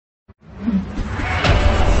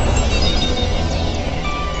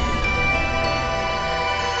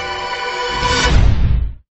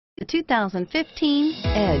2015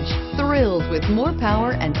 Edge. Thrills with more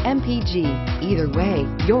power and MPG. Either way,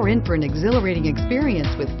 you're in for an exhilarating experience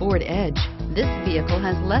with Ford Edge. This vehicle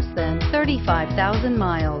has less than 35,000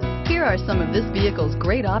 miles. Here are some of this vehicle's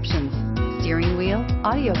great options: steering wheel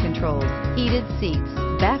audio controls, heated seats,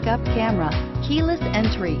 backup camera, keyless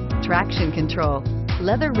entry, traction control,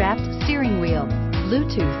 leather-wrapped steering wheel,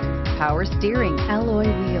 Bluetooth, power steering, alloy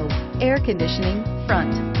wheels, air conditioning,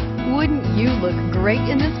 front. Wouldn't you look great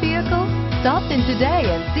in this vehicle? Stop in today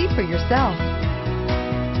and see for yourself.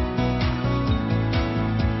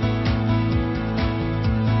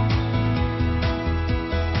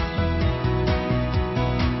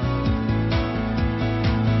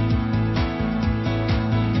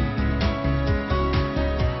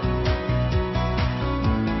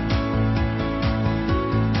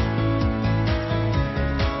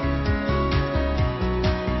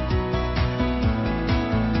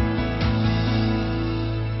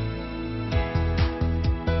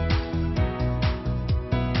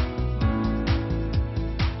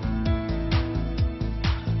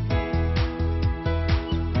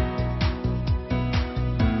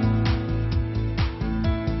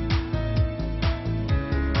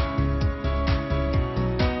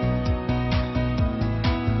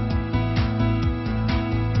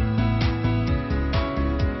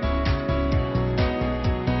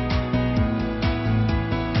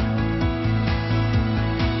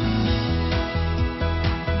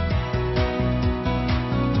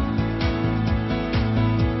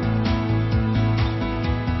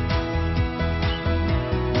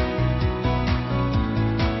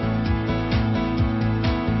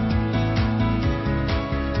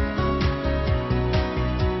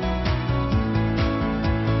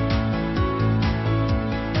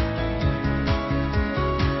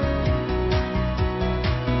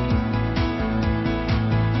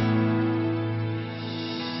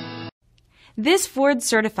 This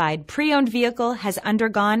Ford-certified pre-owned vehicle has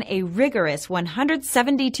undergone a rigorous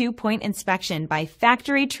 172-point inspection by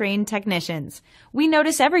factory-trained technicians. We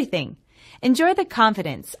notice everything. Enjoy the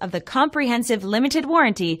confidence of the comprehensive limited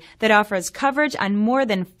warranty that offers coverage on more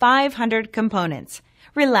than 500 components.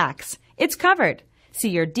 Relax, it's covered. See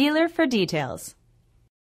your dealer for details.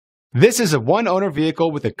 This is a one-owner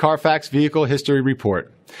vehicle with a Carfax Vehicle History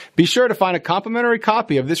Report. Be sure to find a complimentary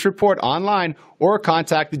copy of this report online or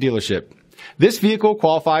contact the dealership. This vehicle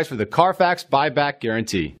qualifies for the Carfax Buyback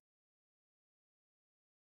Guarantee.